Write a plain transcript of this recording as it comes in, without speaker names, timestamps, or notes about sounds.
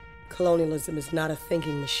Colonialism is not a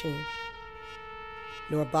thinking machine,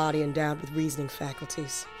 nor a body endowed with reasoning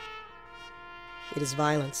faculties. It is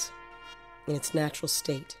violence in its natural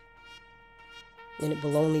state, and it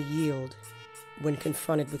will only yield when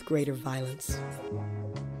confronted with greater violence.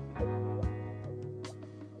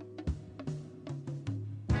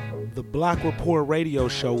 The Black Report radio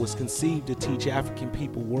show was conceived to teach African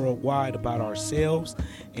people worldwide about ourselves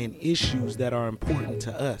and issues that are important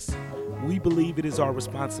to us. We believe it is our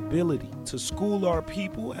responsibility to school our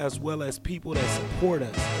people as well as people that support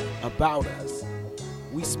us about us.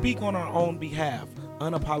 We speak on our own behalf,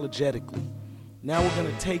 unapologetically. Now we're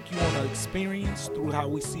going to take you on an experience through how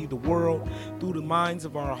we see the world through the minds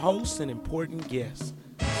of our hosts and important guests.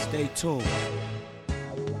 Stay tuned.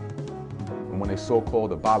 When they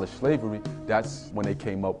so-called abolished slavery, that's when they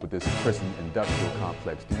came up with this prison industrial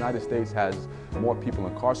complex. The United States has more people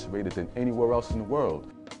incarcerated than anywhere else in the world.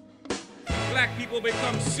 Black people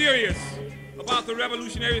become serious about the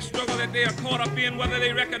revolutionary struggle that they are caught up in, whether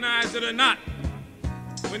they recognize it or not.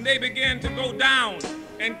 When they begin to go down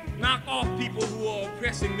and knock off people who are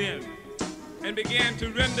oppressing them and begin to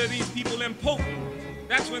render these people impotent,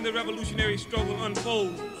 that's when the revolutionary struggle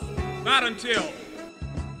unfolds. Not until.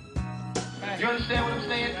 You understand what I'm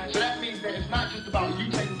saying? So that means that it's not just about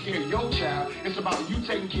you taking care of your child, it's about you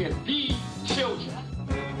taking care of these children.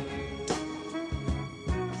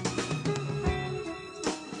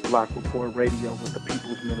 Black Report Radio with the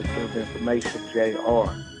People's Minister of Information,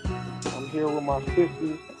 JR. I'm here with my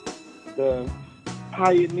sisters, the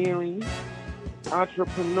pioneering,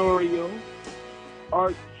 entrepreneurial,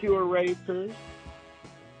 art curators,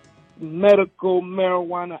 medical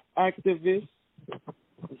marijuana activists.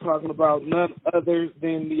 I'm talking about none other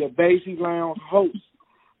than the Abazy Lounge host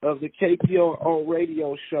of the KPOO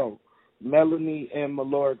radio show, Melanie and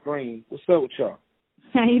Malora Green. What's up with y'all?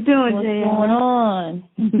 How you doing, What's Jay? going on?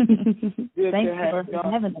 Good Thanks to have for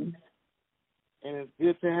y'all. having us. And it's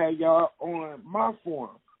good to have y'all on my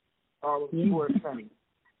forum, all of you are saying.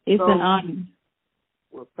 It's an honor.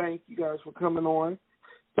 Well, thank you guys for coming on.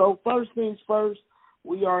 So first things first,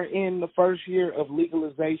 we are in the first year of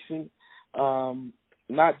legalization,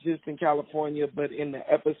 not just in California, but in the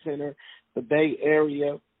epicenter, the Bay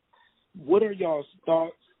Area. What are y'all's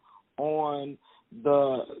thoughts on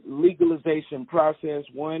the legalization process?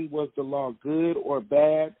 One, was the law good or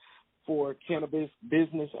bad for cannabis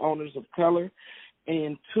business owners of color?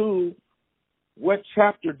 And two, what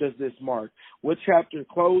chapter does this mark? What chapter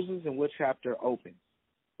closes and what chapter opens?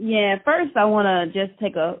 Yeah, first I want to just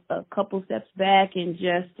take a couple steps back and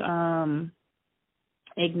just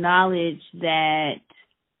acknowledge that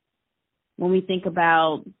when we think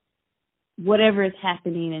about whatever is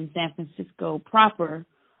happening in San Francisco proper,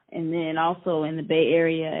 and then also in the Bay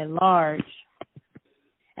Area at large,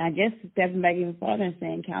 I guess stepping back even farther and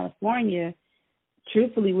saying California,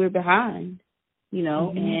 truthfully, we're behind,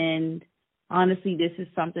 and honestly, this is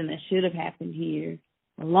something that should have happened here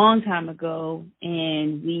a long time ago,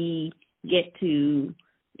 and we get to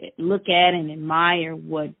look at and admire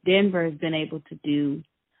what Denver has been able to do.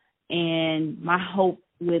 And my hope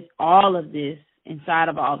with all of this, inside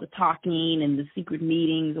of all the talking and the secret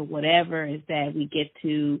meetings or whatever, is that we get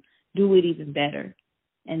to do it even better,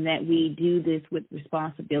 and that we do this with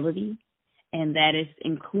responsibility, and that it's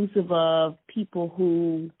inclusive of people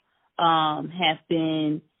who have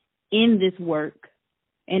been in this work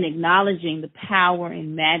and acknowledging the power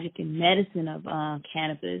and magic and medicine of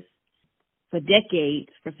cannabis for decades,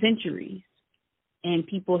 for centuries. And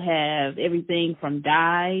people have everything from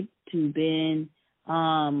died to been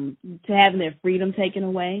to having their freedom taken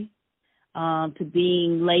away, to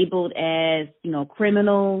being labeled as,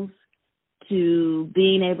 criminals, to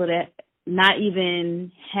being able to not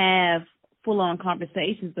even have full-on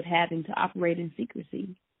conversations, but having to operate in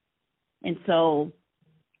secrecy. And so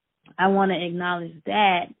I want to acknowledge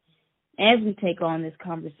that as we take on this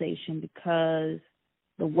conversation, because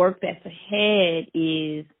the work that's ahead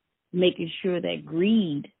is making sure that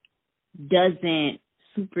greed doesn't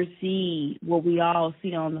supersede what we all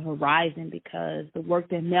see on the horizon, because the work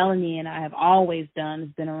that Melanie and I have always done has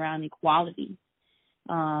been around equality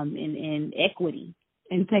and equity.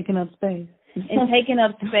 And taking up space. And taking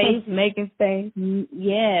up space. Making space.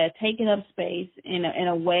 Yeah, taking up space in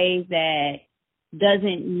a way that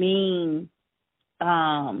doesn't mean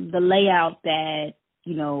the layout that,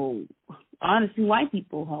 honestly, white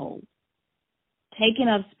people hold. Taking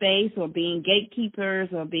up space or being gatekeepers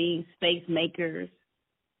or being space makers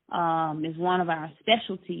is one of our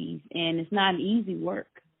specialties, and it's not easy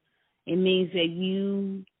work. It means that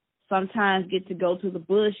you sometimes get to go to the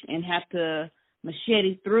bush and have to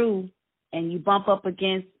machete through, and you bump up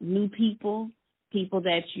against new people, people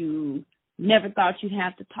that you never thought you'd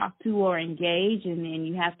have to talk to or engage, and then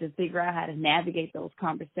you have to figure out how to navigate those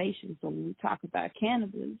conversations. So when we talk about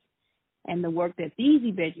cannabis and the work that the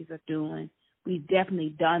Easy Veggies are doing, we've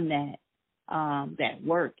definitely done that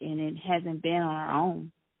work, and it hasn't been on our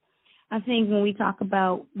own. I think when we talk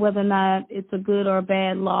about whether or not it's a good or a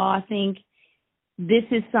bad law, I think this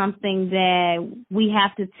is something that we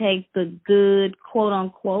have to take the good, quote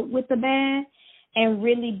unquote, with the bad, and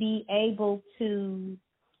really be able to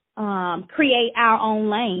create our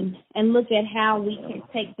own lane and look at how we can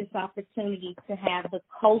take this opportunity to have the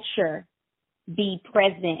culture be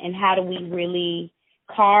present, and how do we really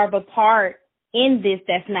carve a part in this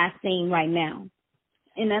that's not seen right now.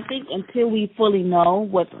 And I think until we fully know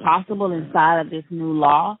what's possible inside of this new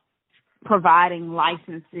law, providing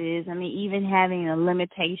licenses, I mean, even having a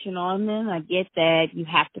limitation on them, I get that you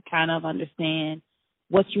have to kind of understand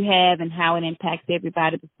what you have and how it impacts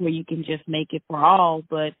everybody before you can just make it for all.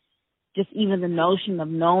 But just even the notion of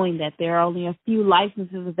knowing that there are only a few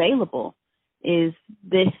licenses available is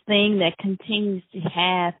this thing that continues to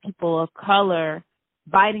have people of color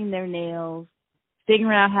biting their nails,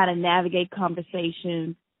 figuring out how to navigate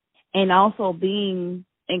conversations, and also being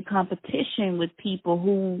in competition with people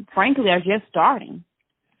who, frankly, are just starting.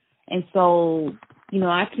 And so,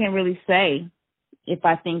 I can't really say if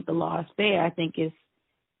I think the law is fair. I think it's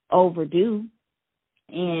overdue.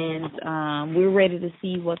 And we're ready to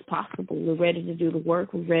see what's possible. We're ready to do the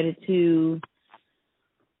work. We're ready to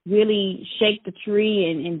really shake the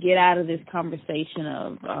tree and get out of this conversation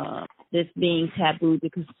of this being taboo,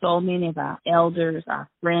 because so many of our elders, our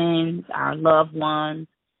friends, our loved ones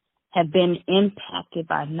have been impacted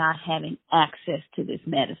by not having access to this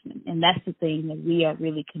medicine. And that's the thing that we are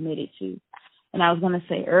really committed to. And I was going to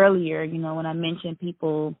say earlier, when I mentioned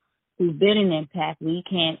people who've been in impact, we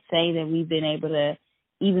can't say that we've been able to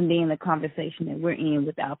even be in the conversation that we're in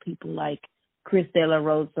without people like Chris De La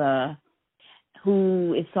Rosa,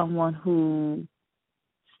 who is someone who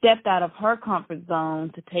stepped out of her comfort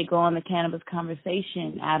zone to take on the cannabis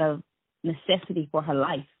conversation out of necessity for her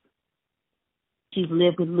life. She's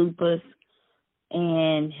lived with lupus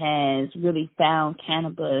and has really found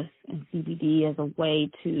cannabis and CBD as a way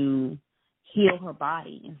to heal her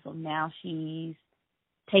body. And so now she's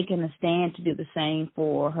taken a stand to do the same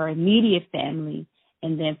for her immediate family,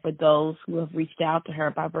 and then for those who have reached out to her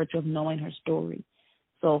by virtue of knowing her story.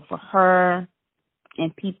 So for her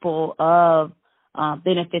and people of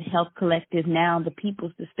Benefit Health Collective, now the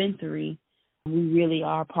People's Dispensary, we really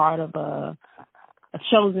are part of a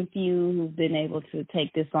chosen few who've been able to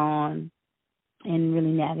take this on and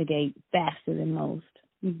really navigate faster than most.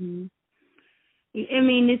 Mm-hmm. I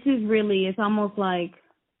mean, this is really, it's almost like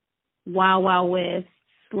Wild Wild West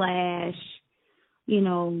 / a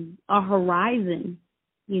horizon.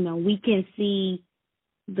 We can see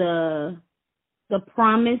the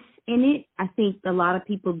promise in it. I think a lot of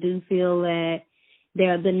people do feel that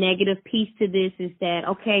the negative piece to this is that,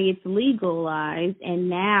 okay, it's legalized, and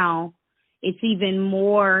now it's even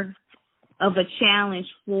more of a challenge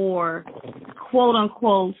for quote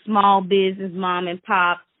unquote small business, mom and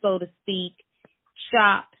pop, so to speak.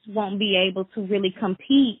 Shops won't be able to really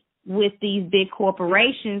compete with these big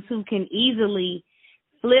corporations who can easily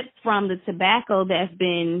flip from the tobacco that's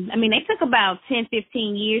been, they took about 10,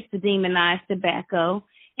 15 years to demonize tobacco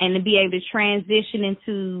and to be able to transition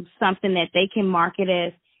into something that they can market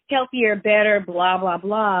as healthier, better, blah, blah,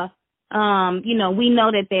 blah. We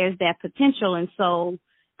know that there's that potential. And so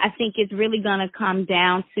I think it's really going to come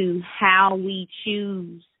down to how we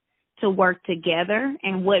choose to work together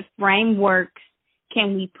and what frameworks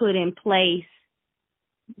can we put in place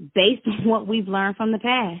based on what we've learned from the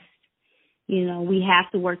past. We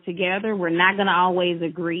have to work together. We're not going to always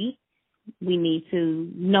agree. We need to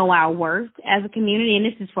know our worth as a community, and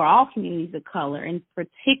this is for all communities of color, in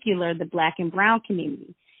particular the Black and brown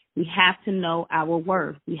community. We have to know our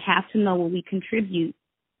worth. We have to know what we contribute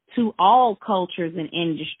to all cultures and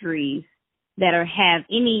industries that have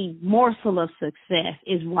any morsel of success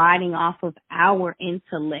is riding off of our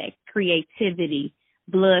intellect, creativity,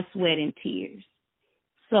 blood, sweat, and tears.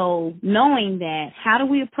 So knowing that, how do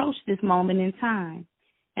we approach this moment in time?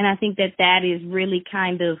 And I think that is really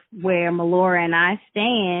kind of where Melora and I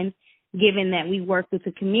stand, given that we work with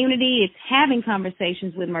the community. It's having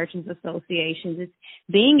conversations with merchants associations. It's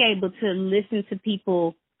being able to listen to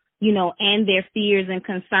people, and their fears and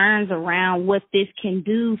concerns around what this can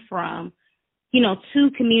do from, to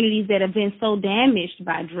communities that have been so damaged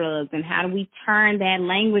by drugs, and how do we turn that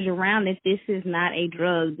language around that this is not a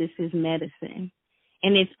drug, this is medicine.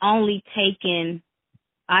 And it's only taken,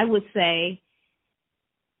 I would say,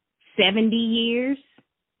 70 years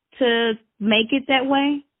to make it that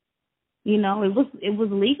way. You know, it was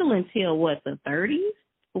legal until the 30s,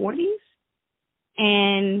 40s,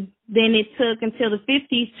 and then it took until the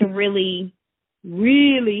 50s to really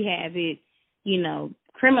have it, you know,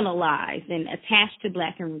 criminalized and attached to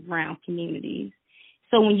Black and brown communities.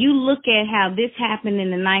 So when you look at how this happened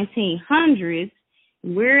in the 1900s,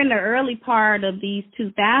 we're in the early part of these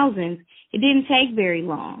 2000s. It didn't take very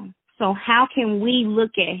long. So how can we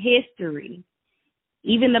look at history,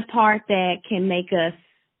 even the part that can make us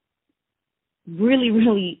really,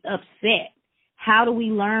 really upset? How do we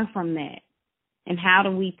learn from that? And how do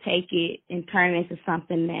we take it and turn it into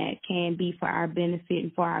something that can be for our benefit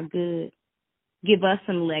and for our good? Give us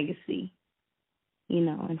some legacy, you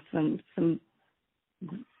know, and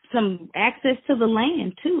some access to the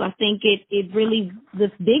land too. I think it really,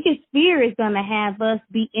 the biggest fear is going to have us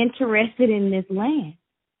be interested in this land.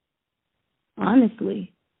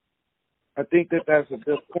 Honestly, I think that's a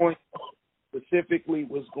good point. Specifically,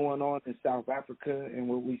 what's going on in South Africa and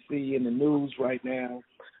what we see in the news right now,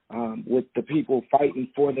 with the people fighting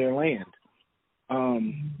for their land.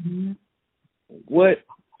 What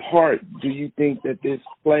part do you think that this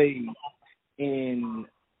plays in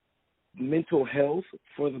mental health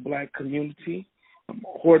for the Black community,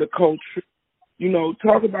 horticulture? You know,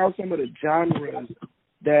 talk about some of the genres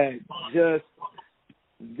that just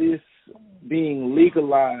this being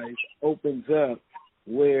legalized opens up,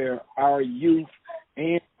 where our youth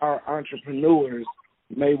and our entrepreneurs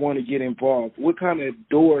may want to get involved. What kind of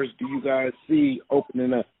doors do you guys see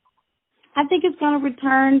opening up? I think it's going to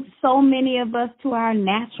return so many of us to our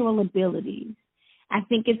natural abilities. I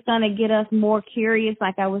think it's going to get us more curious,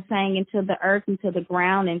 like I was saying, into the earth, into the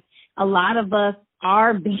ground. And a lot of us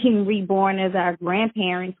are being reborn as our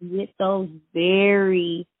grandparents with those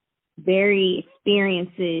very, very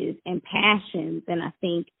experiences and passions. And I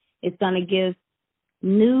think it's going to give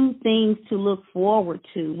new things to look forward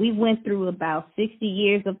to. We went through about 60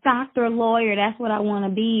 years of doctor, lawyer, that's what I want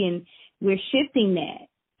to be, and we're shifting that.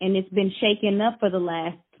 And it's been shaken up for the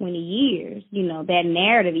last 20 years, you know, that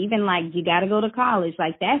narrative, even like you got to go to college,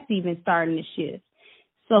 like that's even starting to shift.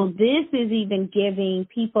 So this is even giving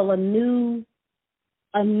people a new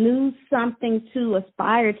something to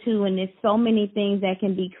aspire to, and there's so many things that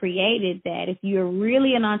can be created that if you're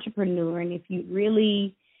really an entrepreneur and if you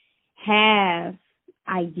really have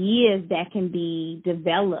ideas that can be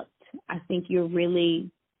developed, I think you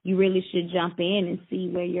really should jump in and see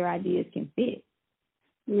where your ideas can fit.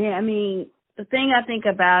 Yeah, I mean, the thing I think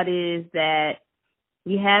about is that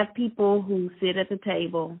you have people who sit at the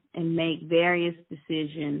table and make various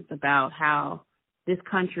decisions about how this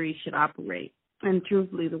country should operate, and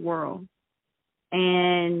truthfully the world.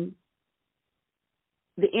 And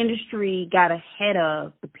the industry got ahead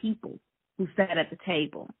of the people who sat at the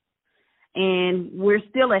table. And we're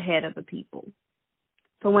still ahead of the people.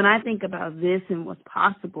 So when I think about this and what's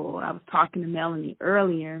possible, I was talking to Melanie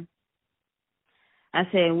earlier. I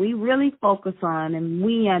said, we really focus on, and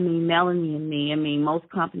we, I mean Melanie and me, I mean most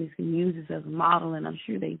companies can use this as a model, and I'm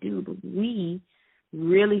sure they do, but we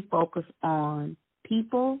really focus on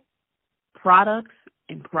people, products,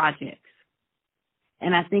 and projects.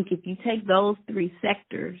 And I think if you take those three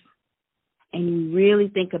sectors and you really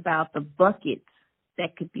think about the buckets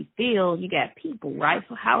that could be filled, you got people, right?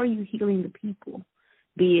 So how are you healing the people?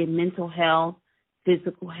 Be it mental health,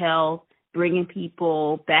 physical health, bringing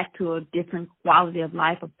people back to a different quality of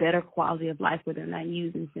life, a better quality of life where they're not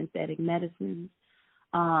using synthetic medicines.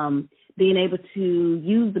 Being able to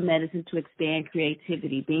use the medicine to expand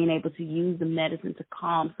creativity, being able to use the medicine to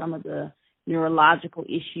calm some of the neurological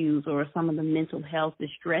issues or some of the mental health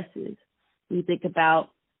distresses. When you think about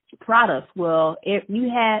products, well,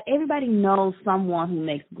 everybody knows someone who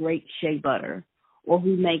makes great shea butter or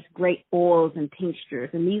who makes great oils and tinctures.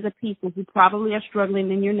 And these are people who probably are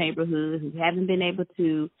struggling in your neighborhood, who haven't been able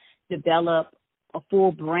to develop a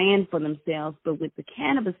full brand for themselves. But with the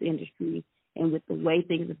cannabis industry and with the way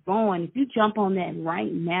things are going, if you jump on that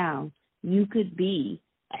right now, you could be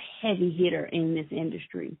a heavy hitter in this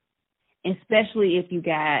industry, especially if you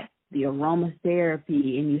got the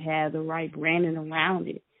aromatherapy and you have the right branding around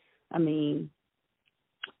it. I mean,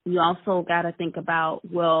 you also got to think about,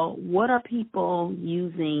 well, what are people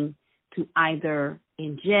using to either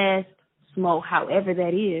ingest, smoke, however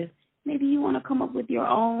that is. Maybe you want to come up with your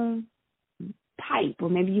own pipe, or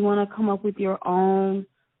maybe you want to come up with your own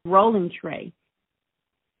rolling tray.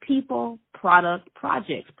 People, product,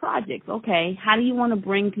 projects. Okay, how do you want to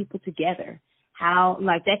bring people together? How,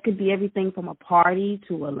 like, that could be everything from a party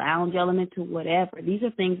to a lounge element to whatever. These are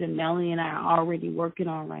things that Melanie and I are already working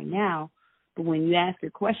on right now. But when you ask a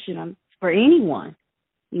question for anyone,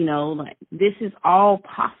 you know, like, this is all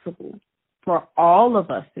possible. for all of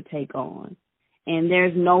us to take on. And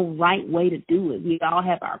there's no right way to do it. We all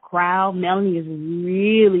have our crowd. Melanie is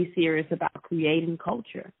really serious about creating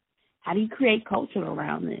culture. How do you create culture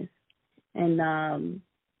around this? And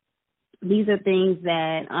these are things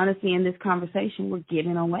that, honestly, in this conversation, we're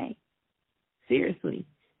giving away. Seriously.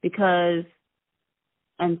 Because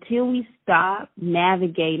until we stop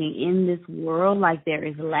navigating in this world like there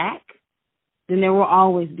is lack, then there will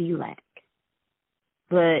always be lack.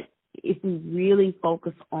 But if we really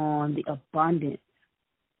focus on the abundance,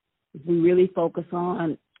 if we really focus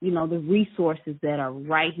on, the resources that are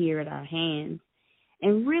right here at our hands,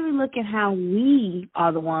 and really look at how we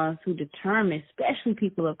are the ones who determine, especially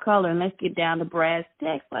people of color, and let's get down to brass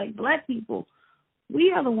tacks, like Black people,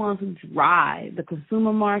 we are the ones who drive the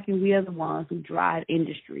consumer market. We are the ones who drive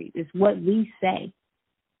industry. It's what we say.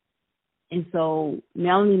 And so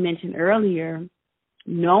Melanie mentioned earlier,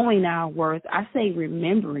 knowing our worth, I say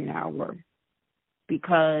remembering our worth,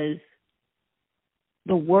 because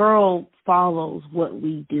the world follows what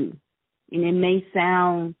we do. And it may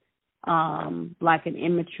sound like an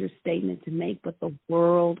immature statement to make, but the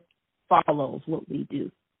world follows what we do.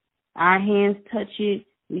 Our hands touch it.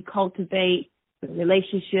 We cultivate the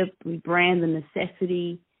relationship. We brand the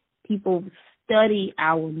necessity. People study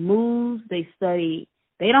our moves. They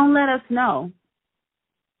don't let us know,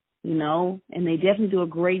 and they definitely do a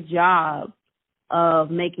great job of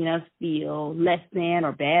making us feel less than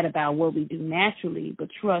or bad about what we do naturally. But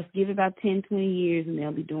trust, give it about 10, 20 years and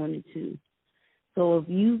they'll be doing it too. So if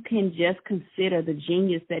you can just consider the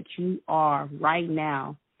genius that you are right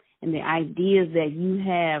now and the ideas that you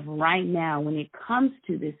have right now when it comes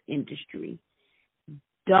to this industry,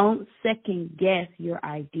 don't second guess your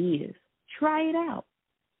ideas. Try it out.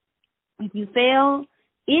 If you fail,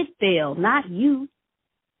 it failed, not you.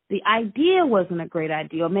 The idea wasn't a great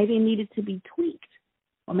idea, or maybe it needed to be tweaked,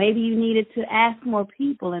 or maybe you needed to ask more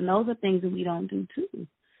people, and those are things that we don't do too.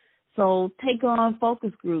 So take on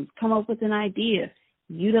focus groups, come up with an idea,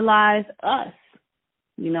 utilize us.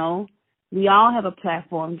 We all have a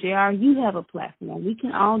platform. JR, you have a platform. We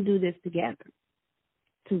can all do this together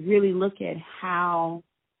to really look at how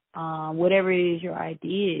whatever it is your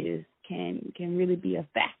idea is can really be a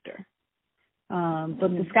factor. But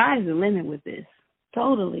the sky's the limit with this.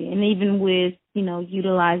 Totally. And even with,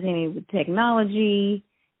 utilizing it with technology,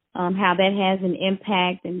 how that has an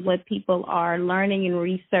impact and what people are learning in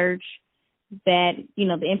research, that,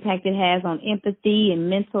 the impact it has on empathy and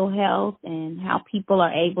mental health, and how people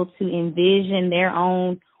are able to envision their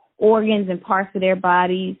own organs and parts of their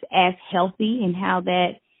bodies as healthy, and how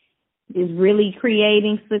that is really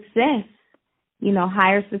creating success,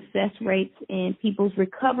 higher success rates in people's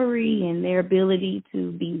recovery and their ability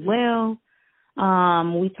to be well.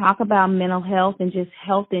 We talk about mental health and just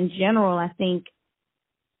health in general. I think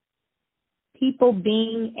people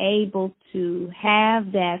being able to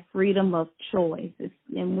have that freedom of choice,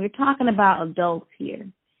 and we're talking about adults here,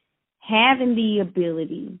 having the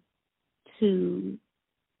ability to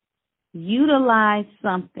utilize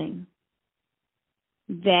something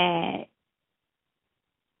that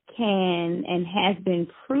can and has been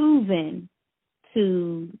proven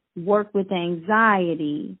to work with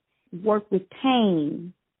anxiety, work with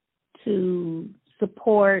pain, to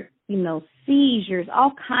support, seizures,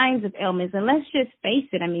 all kinds of ailments. And let's just face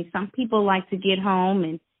it. Some people like to get home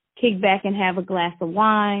and kick back and have a glass of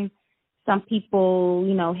wine. Some people,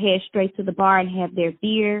 head straight to the bar and have their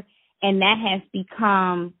beer. And that has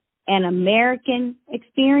become an American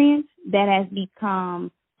experience. That has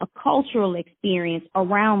become a cultural experience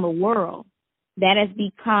around the world. That has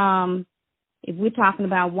become, if we're talking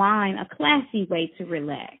about wine, a classy way to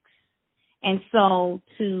relax. And so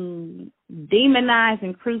to demonize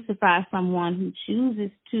and crucify someone who chooses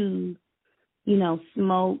to,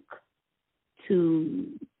 smoke, to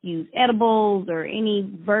use edibles or any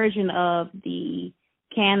version of the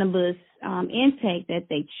cannabis intake that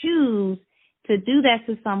they choose, to do that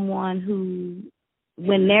to someone who,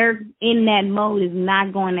 when they're in that mode, is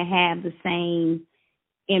not going to have the same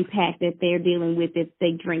impact that they're dealing with if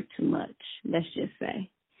they drink too much, let's just say.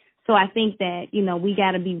 So I think that, we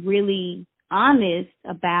got to be really honest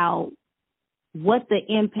about what the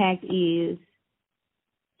impact is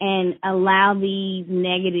and allow these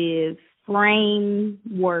negative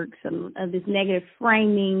frameworks, this negative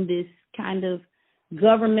framing, this kind of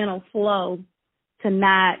governmental flow to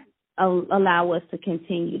not allow us to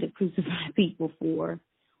continue to crucify people for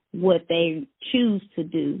what they choose to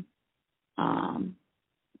do,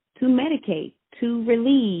 to medicate, to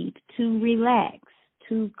relieve, to relax,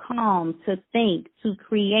 to calm, to think, to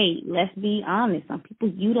create. Let's be honest. Some people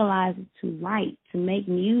utilize it to write, to make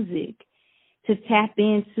music, to tap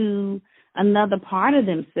into another part of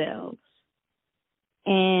themselves.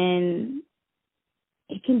 And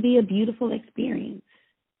it can be a beautiful experience.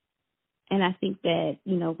 And I think that,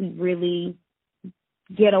 we really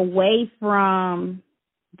get away from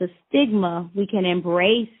the stigma. We can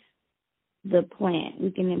embrace the plant.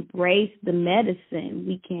 We can embrace the medicine.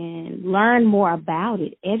 We can learn more about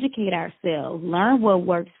it, educate ourselves, learn what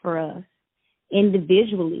works for us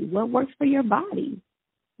individually, what works for your body,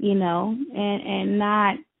 and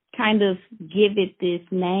not kind of give it this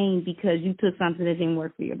name because you took something that didn't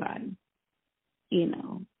work for your body,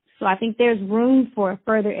 So I think there's room for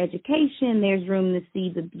further education. There's room to see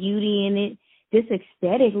the beauty in it, just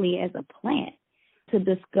aesthetically as a plant, to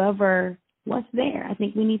discover what's there. I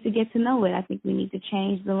think we need to get to know it. I think we need to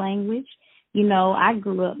change the language. I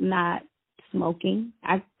grew up not smoking.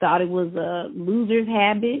 I thought it was a loser's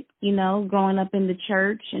habit, growing up in the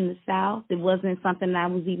church in the South. It wasn't something I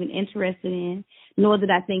was even interested in, nor did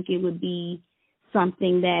I think it would be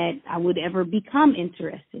something that I would ever become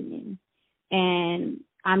interested in. And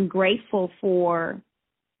I'm grateful for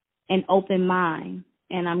an open mind,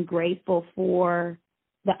 and I'm grateful for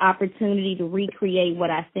the opportunity to recreate what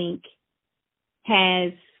I think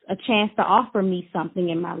has a chance to offer me something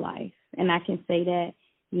in my life. And I can say that,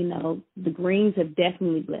 the greens have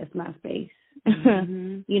definitely blessed my space,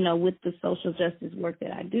 with the social justice work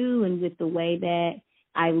that I do and with the way that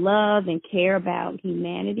I love and care about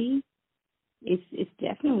humanity. It's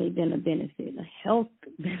definitely been a benefit, a health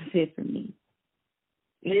benefit for me.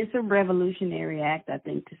 It's a revolutionary act, I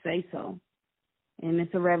think, to say so. And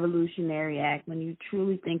it's a revolutionary act when you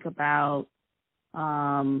truly think about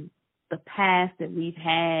the past that we've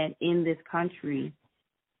had in this country,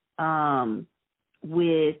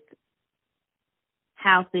 with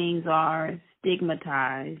how things are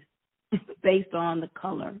stigmatized based on the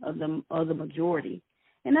color of the majority.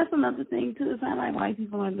 And that's another thing too. It's not like white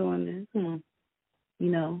people are doing this,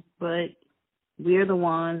 but we're the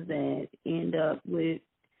ones that end up with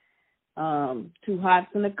two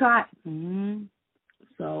hots in a cot.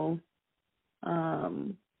 So,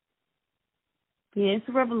 it's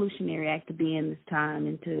a revolutionary act to be in this time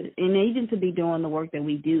and even to be doing the work that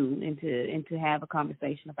we do and to have a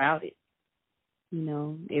conversation about it.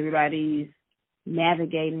 Everybody's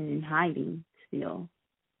navigating and hiding still,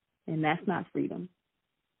 and that's not freedom.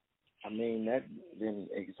 I mean, that then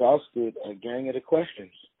exhausted a gang of the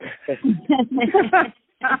questions. But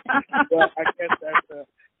I guess that's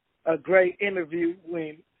a great interview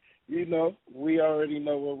when, we already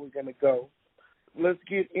know where we're going to go. Let's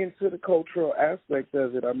get into the cultural aspect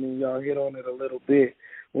of it. I mean, y'all hit on it a little bit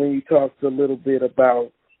when you talked a little bit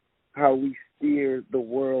about how we steer the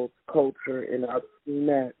world's culture, and I've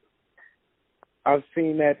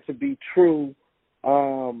seen that to be true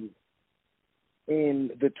in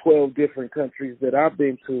the 12 different countries that I've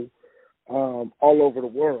been to all over the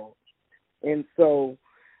world. And so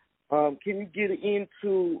can you get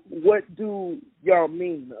into what do y'all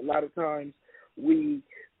mean? A lot of times we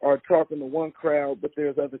are talking to one crowd, but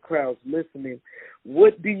there's other crowds listening.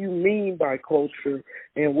 What do you mean by culture,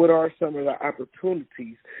 and what are some of the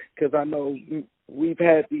opportunities? Because I know we've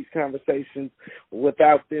had these conversations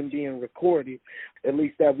without them being recorded, at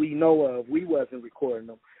least that we know of. We wasn't recording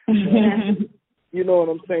them. You know what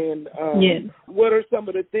I'm saying? Yes. What are some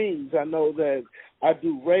of the things? I know that I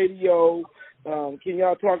do radio. Can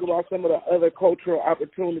y'all talk about some of the other cultural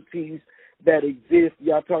opportunities that exist?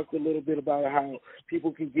 Y'all talked a little bit about how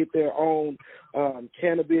people can get their own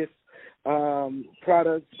cannabis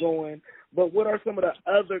products going. But what are some of the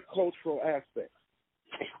other cultural aspects?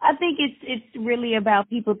 I think it's really about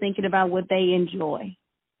people thinking about what they enjoy.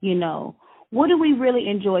 What do we really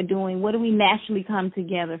enjoy doing? What do we naturally come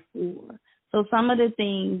together for? So some of the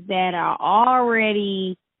things that are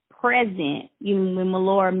already present, when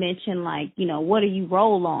Melora mentioned, what do you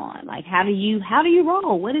roll on? Like, how do you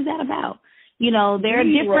roll? What is that about? There are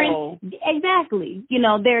different, exactly.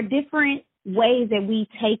 There are different ways that we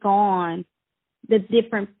take on the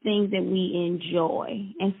different things that we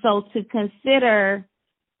enjoy. And so to consider,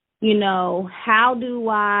 how do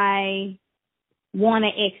I want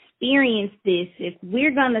to experience this? If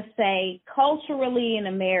we're going to say culturally in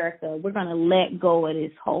America, we're going to let go of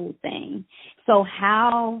this whole thing. So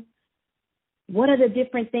what are the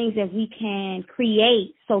different things that we can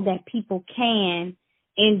create so that people can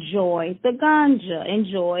enjoy the ganja,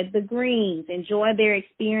 enjoy the greens, enjoy their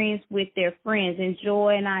experience with their friends,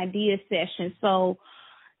 enjoy an idea session? So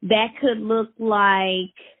that could look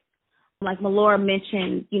like Melora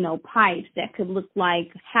mentioned, pipes. That could look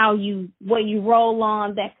like what you roll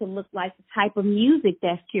on. That could look like the type of music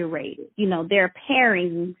that's curated. There are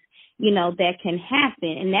pairings, that can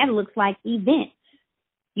happen, and that looks like events.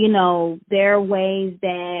 You know, there are ways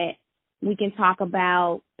that we can talk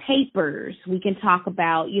about papers. We can talk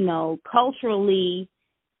about, you know, culturally,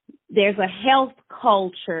 there's a health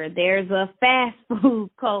culture. There's a fast food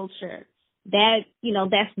culture. That, you know,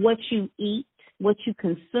 that's what you eat, what you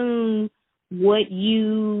consume, what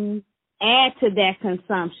you add to that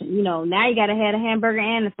consumption. You know, now you got to have the hamburger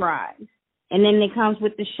and the fries. And then it comes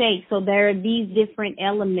with the shake. So there are these different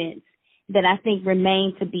elements that I think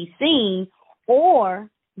remain to be seen, or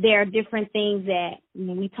there are different things that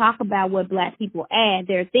when we talk about what Black people add,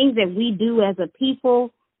 there are things that we do as a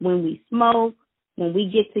people when we smoke, when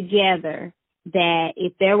we get together, that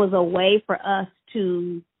if there was a way for us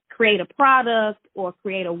to create a product or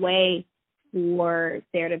create a way for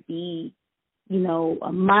there to be, you know,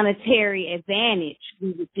 a monetary advantage,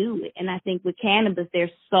 we would do it. And I think with cannabis,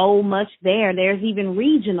 there's so much there. There's even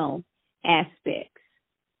regional aspects.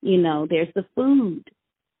 You know, there's the food.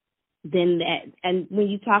 Then that, and when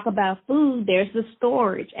you talk about food, there's the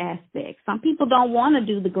storage aspect. Some people don't want to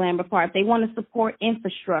do the glamour part. They want to support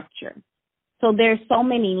infrastructure. So there's so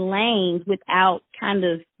many lanes without kind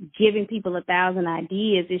of giving people 1,000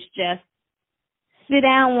 ideas. It's just sit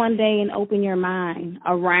down one day and open your mind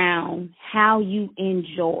around how you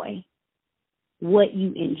enjoy what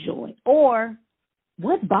you enjoy or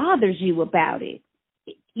what bothers you about it.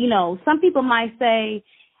 You know, some people might say,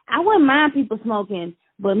 I wouldn't mind people smoking,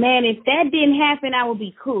 but man, if that didn't happen, I would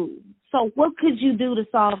be cool. So what could you do to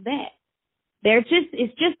solve that?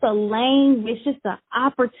 It's just a lane, it's just an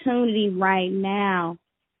opportunity right now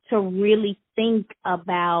to really think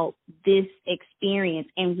about this experience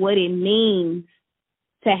and what it means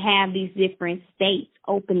to have these different states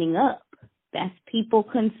opening up. That's people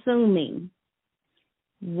consuming.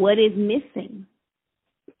 What is missing?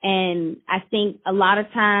 And I think a lot of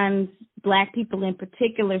times Black people in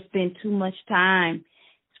particular spend too much time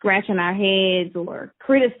scratching our heads or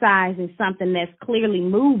criticizing something that's clearly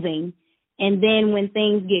moving. And then when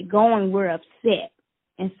things get going, we're upset.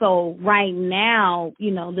 And so right now, you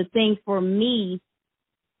know, the thing for me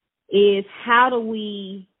is how do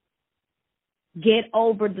we get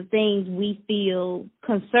over the things we feel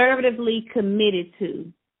conservatively committed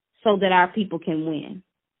to so that our people can win.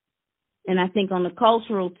 And I think on the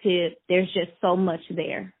cultural tip, there's just so much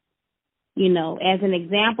there. You know, as an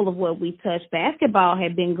example of what we touched, basketball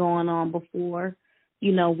had been going on before.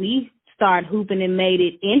 You know, we started hooping and made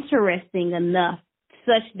it interesting enough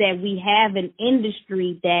such that we have an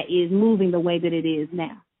industry that is moving the way that it is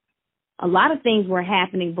now. A lot of things were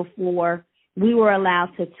happening before we were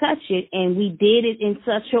allowed to touch it, and we did it in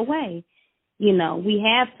such a way. You know, we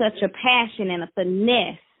have such a passion and a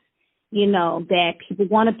finesse, you know, that people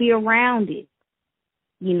want to be around it.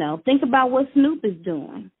 You know, think about what Snoop is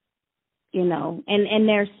doing, you know, and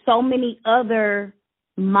there's so many other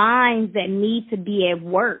minds that need to be at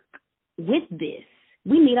work with this.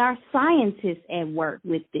 We need our scientists at work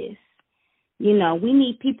with this. You know, we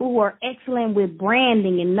need people who are excellent with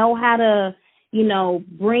branding and know how to, you know,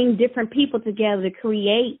 bring different people together to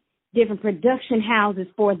create different production houses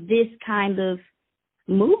for this kind of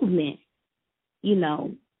movement. You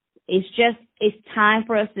know, it's time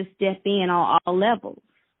for us to step in on all levels.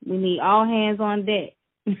 We need all hands on deck.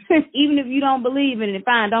 Even if you don't believe in it,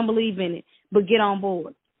 fine, don't believe in it, but get on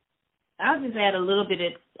board. I'll just add a little bit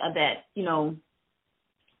of that. You know,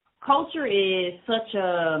 culture is such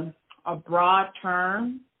a broad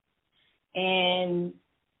term, and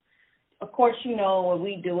of course, you know, what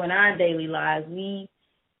we do in our daily lives, we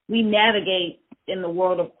navigate in the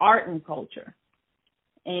world of art and culture.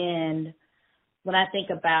 And when I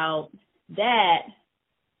think about that,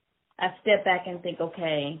 I step back and think,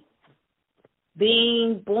 okay,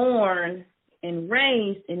 being born and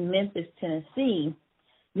raised in Memphis, Tennessee,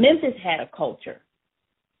 Memphis had a culture.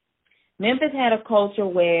 Memphis had a culture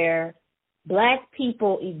where Black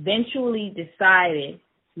people eventually decided,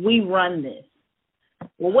 we run this.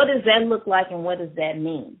 Well, what does that look like and what does that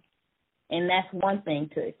mean? And that's one thing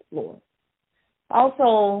to explore.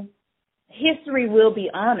 Also, history will be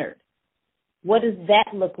honored. What does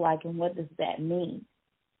that look like and what does that mean?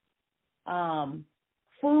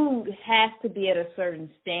 Food has to be at a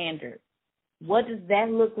certain standard. What does that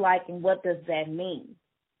look like and what does that mean?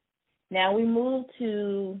 Now, we moved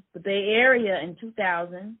to the Bay Area in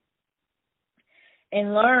 2000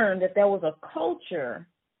 and learned that there was a culture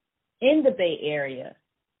in the Bay Area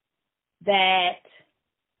that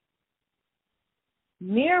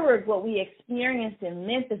mirrored what we experienced in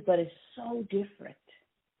Memphis, but it's so different.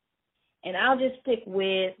 And I'll just stick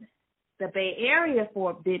with the Bay Area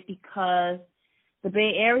for a bit because the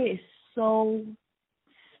Bay Area is so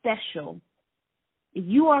special. If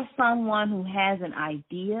you are someone who has an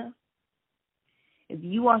idea, If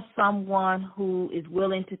you are someone who is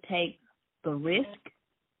willing to take the risk,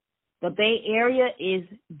 the Bay Area is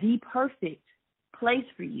the perfect place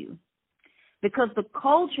for you because the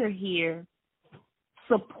culture here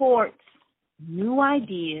supports new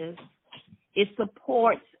ideas. It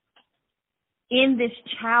supports in this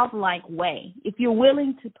childlike way. If you're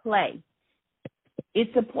willing to play, it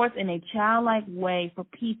supports in a childlike way for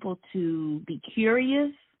people to be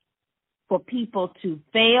curious, for people to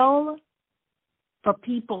fail,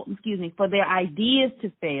 for their ideas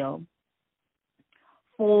to fail,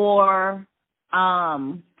 for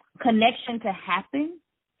connection to happen.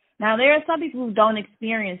 Now, there are some people who don't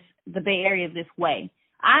experience the Bay Area this way.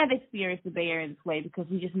 I've experienced the Bay Area this way because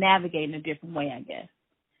we just navigate in a different way, I guess.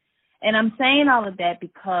 And I'm saying all of that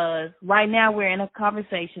because right now we're in a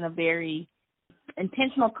conversation, a very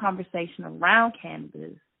intentional conversation around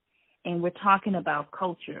cannabis, and we're talking about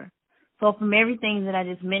culture. So from everything that I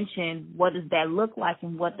just mentioned, what does that look like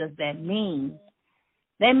and what does that mean?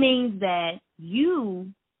 That means that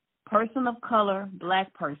you, person of color,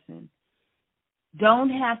 Black person, don't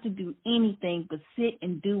have to do anything but sit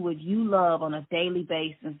and do what you love on a daily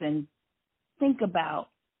basis and think about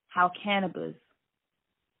how cannabis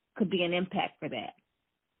could be an impact for that.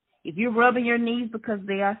 If you're rubbing your knees because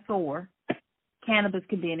they are sore, cannabis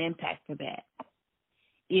could be an impact for that.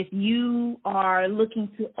 If you are looking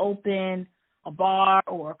to open a bar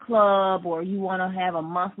or a club or you want to have a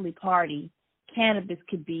monthly party, cannabis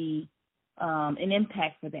could be an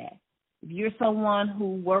impact for that. If you're someone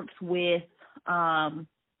who works with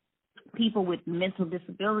people with mental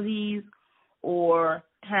disabilities or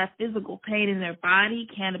have physical pain in their body,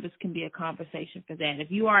 cannabis can be a conversation for that.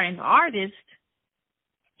 If you are an artist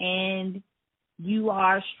and you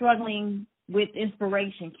are struggling with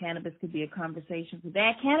inspiration, cannabis could be a conversation for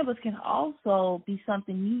that. Cannabis can also be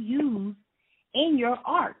something you use in your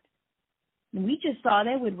art. And we just saw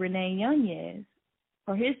that with Renee Yanez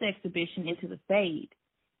for his exhibition Into the Fade,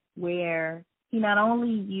 where he not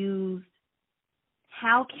only used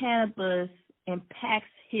how cannabis impacts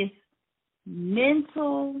his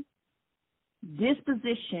mental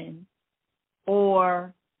disposition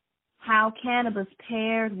or how cannabis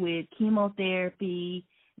paired with chemotherapy,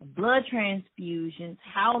 blood transfusions,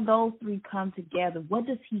 how those three come together. What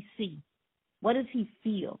does he see? What does he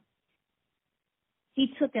feel? He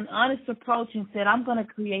took an honest approach and said, I'm going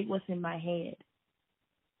to create what's in my head,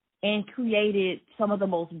 and created some of the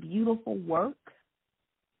most beautiful work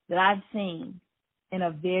that I've seen in a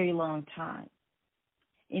very long time.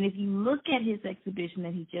 And if you look at his exhibition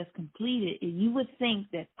that he just completed, you would think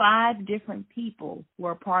that 5 different people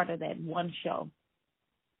were a part of that one show.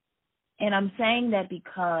 And I'm saying that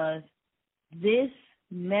because this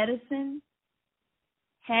medicine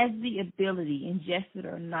has the ability, ingested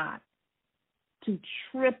or not, to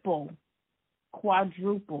triple,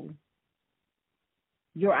 quadruple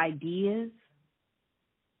your ideas,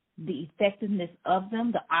 the effectiveness of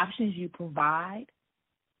them, the options you provide.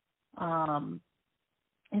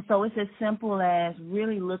 And so it's as simple as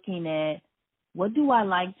really looking at what do I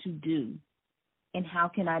like to do and how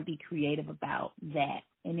can I be creative about that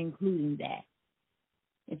and including that.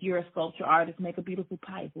 If you're a sculpture artist, make a beautiful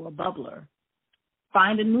pipe or a bubbler.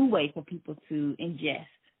 Find a new way for people to ingest.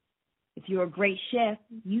 If you're a great chef,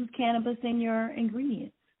 use cannabis in your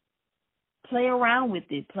ingredients. Play around with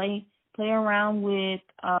it. Play around with,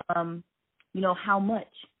 how much.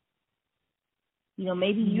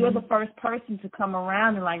 Maybe you're the first person to come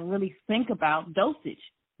around and really think about dosage.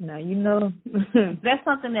 Now, that's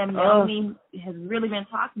something that Melanie has really been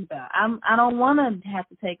talking about. I don't want to have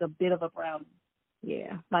to take a bit of a brownie.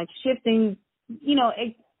 Yeah, shifting,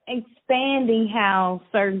 expanding how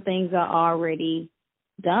certain things are already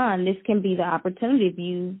done. This can be the opportunity if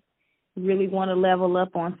you really want to level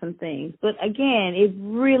up on some things. But again, it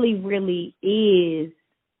really, really is,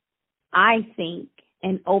 I think,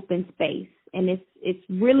 an open space. And it's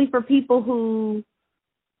really for people who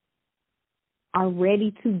are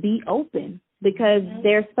ready to be open, because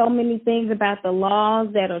there's so many things about the laws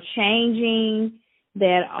that are changing,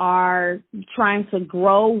 that are trying to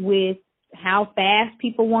grow with how fast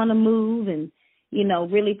people want to move, and,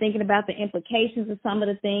 really thinking about the implications of some of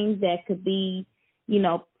the things that could be,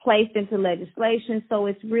 placed into legislation. So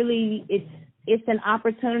it's really, it's an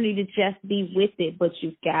opportunity to just be with it, but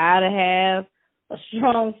you've got to have a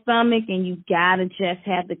strong stomach, and you've got to just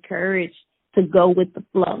have the courage to go with the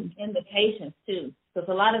flow. And the patience, too. Because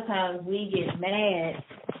a lot of times we get mad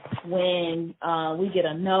when we get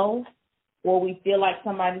a no, or we feel like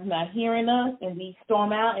somebody's not hearing us, and we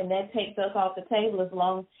storm out, and that takes us off the table as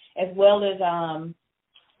well as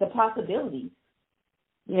the possibilities.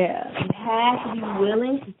 Yeah, you have to be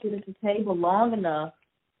willing to sit at the table long enough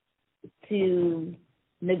to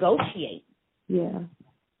negotiate. Yeah.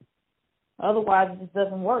 Otherwise, it just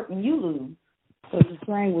doesn't work, and you lose. So the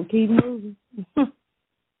train will keep moving.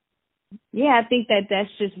 Yeah, I think that's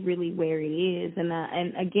just really where it is.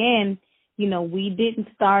 And again, you know, we didn't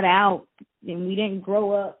start out and we didn't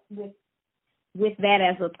grow up with that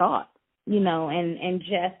as a thought, you know, and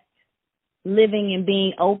just living and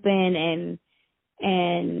being open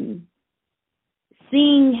and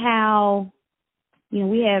seeing how, you know,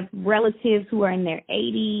 we have relatives who are in their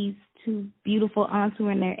 80s, two beautiful aunts who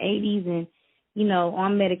are in their 80s and, you know,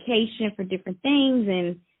 on medication for different things.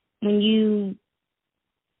 And when you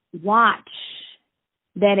watch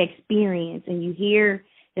that experience and you hear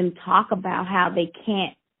them talk about how they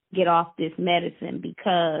can't get off this medicine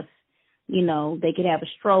because, you know, they could have a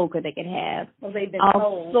stroke or they could have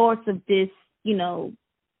all sorts of this, you know,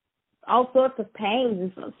 all sorts of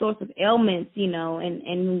pains and all sorts of ailments, you know, and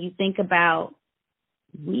when you think about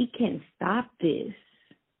we can stop this.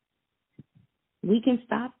 We can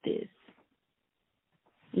stop this.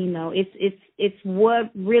 You know, it's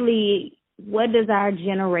what really, what does our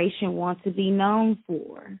generation want to be known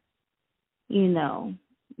for? You know,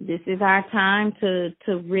 this is our time to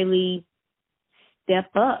really step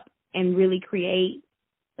up and really create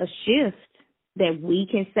a shift that we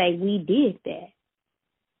can say we did that.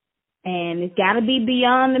 And it's got to be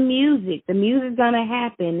beyond the music. The music's going to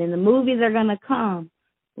happen and the movies are going to come.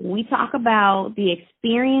 We talk about the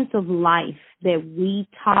experience of life that we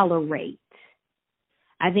tolerate.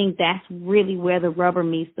 I think that's really where the rubber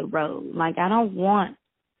meets the road. Like, I don't want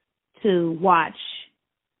to watch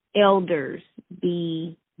elders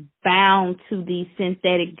be bound to these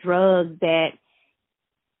synthetic drugs that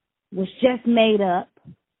was just made up,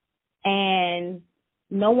 and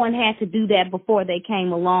no one had to do that before they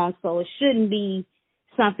came along, so it shouldn't be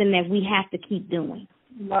something that we have to keep doing.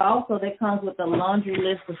 But also that comes with a laundry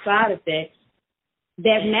list of side effects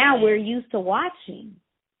that now we're used to watching.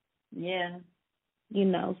 Yeah. You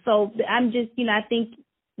know, so I'm just, you know, I think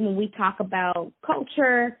when we talk about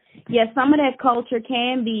culture, yes, some of that culture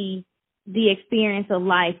can be the experience of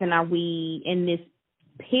life, and are we in this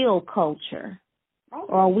pill culture?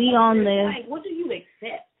 Or are we on the... Like, what do you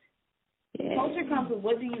accept? Yeah. Culture comes with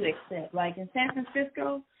what do you accept? Like in San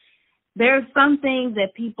Francisco, there are some things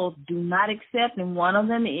that people do not accept, and one of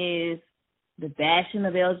them is the bashing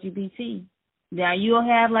of LGBT. Now, you'll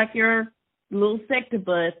have like your little sector,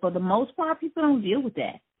 but for the most part, people don't deal with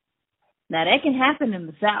that. Now, that can happen in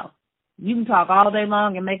the South. You can talk all day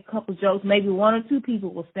long and make a couple jokes. Maybe one or two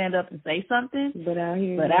people will stand up and say something. But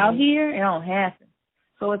out here, it don't happen.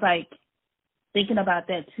 So it's like thinking about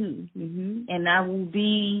that too. Mm-hmm. And I will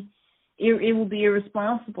be, it will be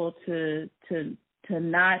irresponsible to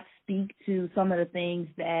not speak to some of the things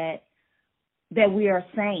that we are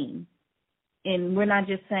saying. And we're not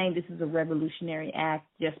just saying this is a revolutionary act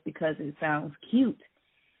just because it sounds cute.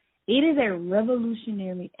 It is a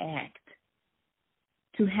revolutionary act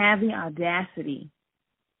to have the audacity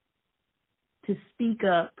to speak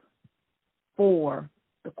up for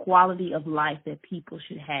the quality of life that people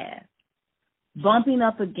should have, bumping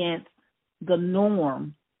up against the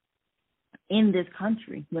norm in this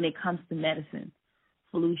country when it comes to medicine.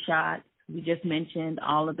 Flu shots, we just mentioned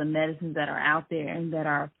all of the medicines that are out there and that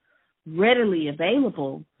are readily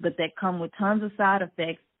available, but that come with tons of side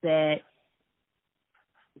effects that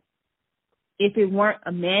if it weren't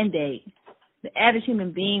a mandate, the average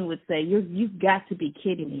human being would say, you've got to be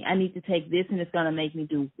kidding me. I need to take this and it's going to make me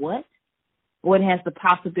do what? Or it has the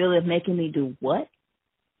possibility of making me do what?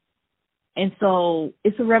 And so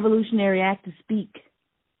it's a revolutionary act to speak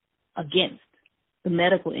against the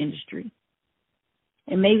medical industry.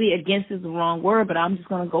 And maybe against is the wrong word, but I'm just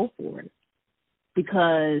going to go for it.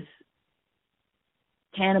 Because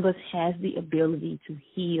cannabis has the ability to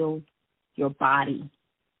heal your body,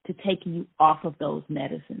 to take you off of those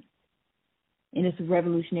medicines. And it's a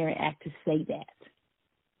revolutionary act to say that.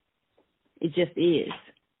 It just is.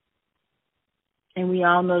 And we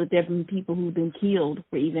all know that there have been people who've been killed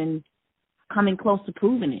for even coming close to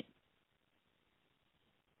proving it.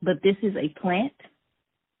 But this is a plant.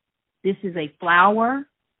 This is a flower.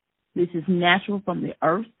 This is natural from the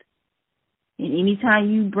earth. And anytime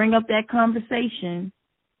you bring up that conversation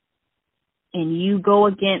and you go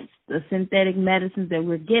against the synthetic medicines that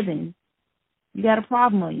we're given, you got a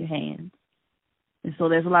problem on your hands. And so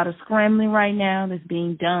there's a lot of scrambling right now that's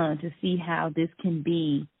being done to see how this can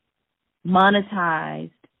be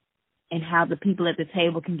monetized and how the people at the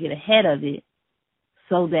table can get ahead of it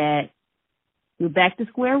so that we're back to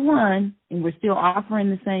square one and we're still offering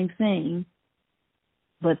the same thing,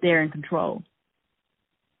 but they're in control.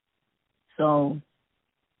 So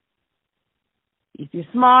if you're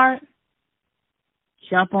smart,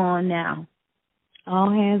 jump on now. All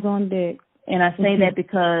hands on deck. And I say that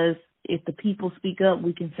because if the people speak up,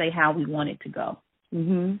 we can say how we want it to go.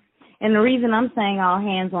 Mm-hmm. And the reason I'm saying all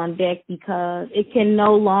hands on deck, because it can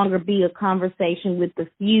no longer be a conversation with the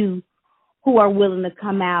few who are willing to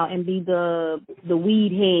come out and be the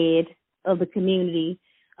weed head of the community.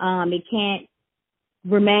 It can't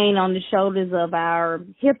remain on the shoulders of our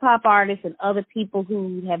hip-hop artists and other people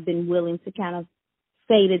who have been willing to kind of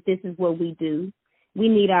say that this is what we do. We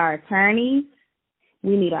need our attorneys.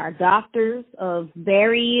 We need our doctors of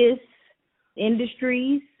various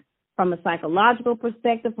industries, from a psychological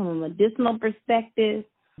perspective, from a medicinal perspective.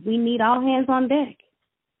 We need all hands on deck.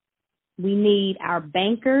 We need our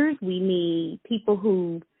bankers. We need people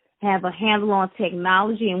who have a handle on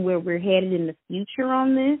technology and where we're headed in the future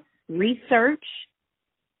on this. Research,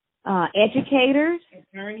 educators.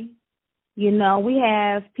 Attorneys. You know, we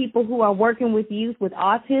have people who are working with youth with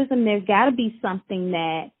autism. There's got to be something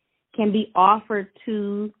that can be offered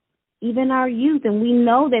to even our youth, and we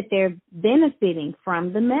know that they're benefiting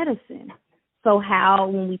from the medicine. So how,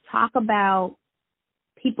 when we talk about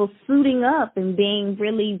people suiting up and being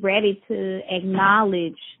really ready to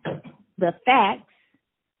acknowledge the facts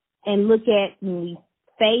and look at when we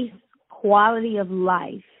face quality of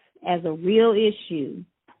life as a real issue,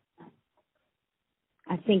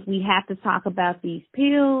 I think we have to talk about these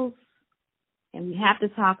pills, and we have to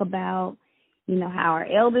talk about, you know, how our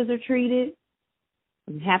elders are treated.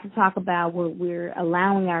 We have to talk about what we're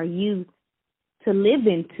allowing our youth to live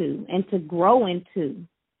into and to grow into.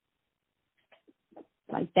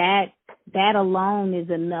 Like that alone is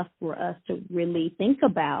enough for us to really think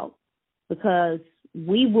about, because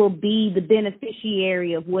we will be the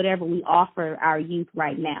beneficiary of whatever we offer our youth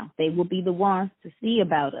right now. They will be the ones to see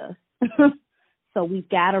about us. So we've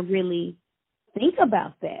got to really think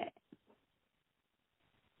about that.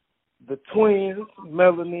 The twins,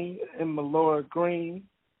 Melanie and Melora Green,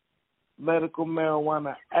 medical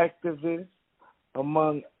marijuana activists,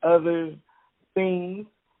 among other things.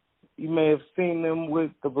 You may have seen them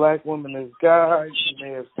with the Black Women as Guides. You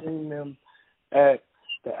may have seen them at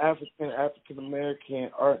the African American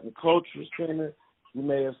Art and Culture Center. You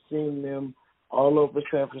may have seen them all over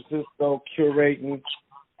San Francisco curating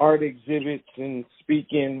art exhibits and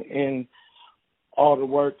speaking in all the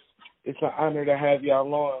works. It's an honor to have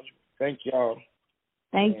y'all on. Thank y'all.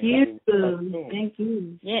 Thank you. Thank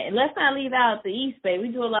you. Yeah, let's not leave out the East Bay. We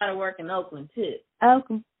do a lot of work in Oakland, too.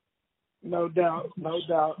 Oakland. No doubt.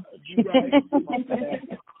 You're right.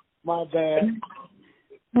 My bad.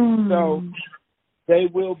 So they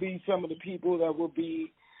will be some of the people that will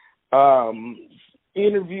be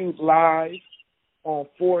interviewed live on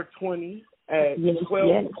 420 at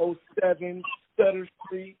 1207 Sutter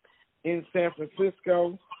Street in San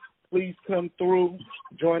Francisco. Please come through,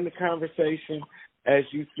 join the conversation. As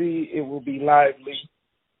you see, it will be lively.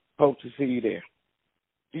 Hope to see you there.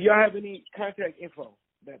 Do y'all have any contact info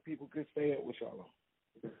that people could stay up with y'all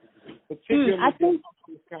on? Particularly I think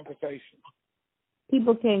this conversation.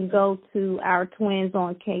 People can go to our Twins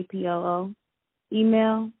on KPOO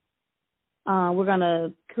email. We're going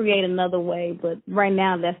to create another way, but right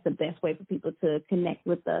now that's the best way for people to connect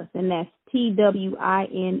with us, and that's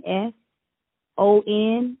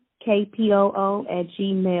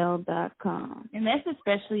TWINSONKPOO@gmail.com. And that's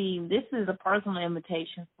especially, this is a personal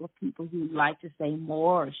invitation for people who like to say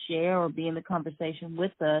more or share or be in the conversation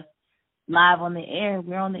with us live on the air.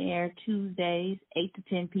 We're on the air Tuesdays, 8 to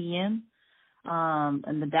 10 p.m.,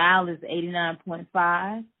 and the dial is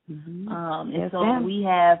 89.5. And so we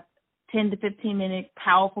have 10 to 15-minute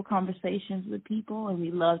powerful conversations with people, and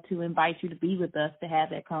we love to invite you to be with us to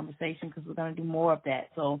have that conversation, because we're going to do more of that.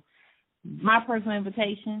 So my personal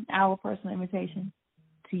invitation, our personal invitation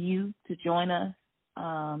to you to join us.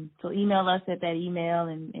 So email us at that email,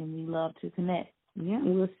 and we love to connect. Yeah,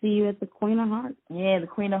 and we'll see you at the Queen of Hearts. Yeah, the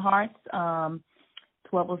Queen of Hearts,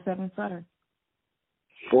 1207 Sutter.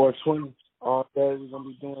 420 all day. We're going to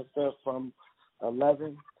be doing stuff from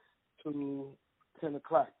 11 to 10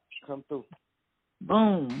 o'clock. Come through.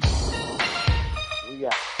 Boom. We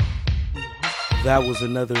out. That was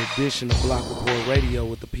another edition of Block Report Radio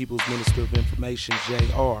with the People's Minister of Information,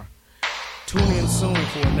 JR. Tune in soon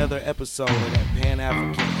for another episode of that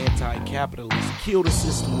Pan-African Anti-Capitalist Kill the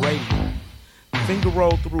System Radio. Finger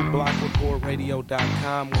roll through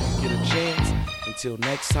blockreportradio.com when you get a chance. Until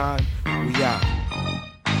next time, we out.